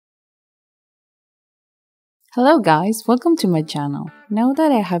Hello guys, welcome to my channel. Now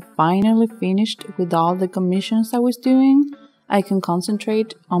that I have finally finished with all the commissions I was doing, I can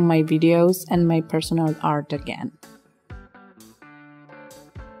concentrate on my videos and my personal art again.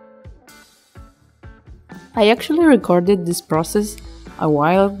 I actually recorded this process a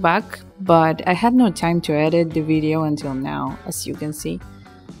while back, but I had no time to edit the video until now, as you can see.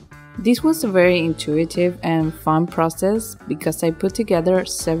 This was a very intuitive and fun process because I put together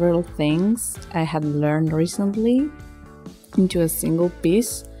several things I had learned recently into a single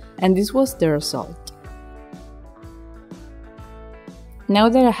piece, and this was the result. Now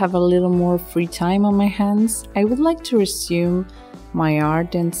that I have a little more free time on my hands, I would like to resume my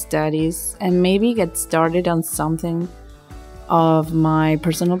art and studies and maybe get started on something of my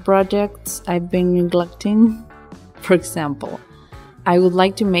personal projects I've been neglecting. For example, I would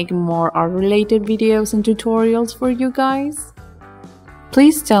like to make more art-related videos and tutorials for you guys.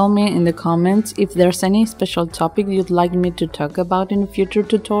 Please tell me in the comments if there's any special topic you'd like me to talk about in future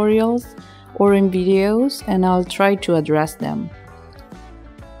tutorials or in videos, and I'll try to address them.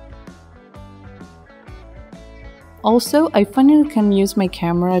 Also, I finally can use my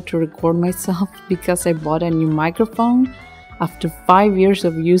camera to record myself because I bought a new microphone after 5 years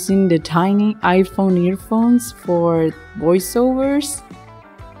of using the tiny iPhone earphones for voiceovers.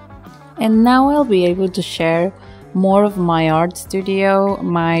 And now I'll be able to share more of my art studio,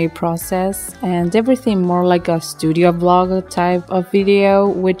 my process, and everything more like a studio vlog type of video,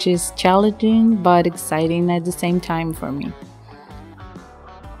 which is challenging but exciting at the same time for me.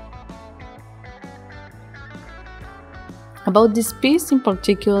 About this piece in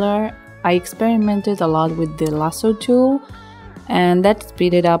particular, I experimented a lot with the lasso tool, and that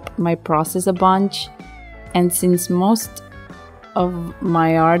speeded up my process a bunch. And since most of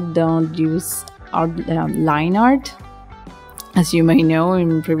my art don't use line art, as you may know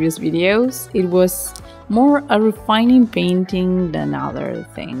in previous videos, it was more a refining painting than other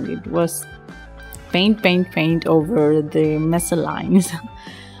thing. It was paint over the messy lines.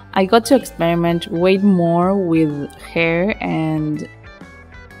 I got to experiment way more with hair and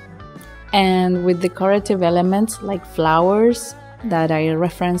with decorative elements like flowers that I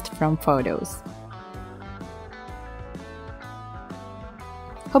referenced from photos.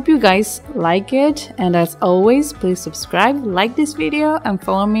 Hope you guys like it, and as always, please subscribe, like this video, and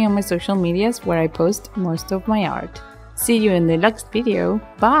follow me on my social medias where I post most of my art. See you in the next video.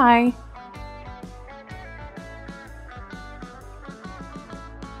 Bye!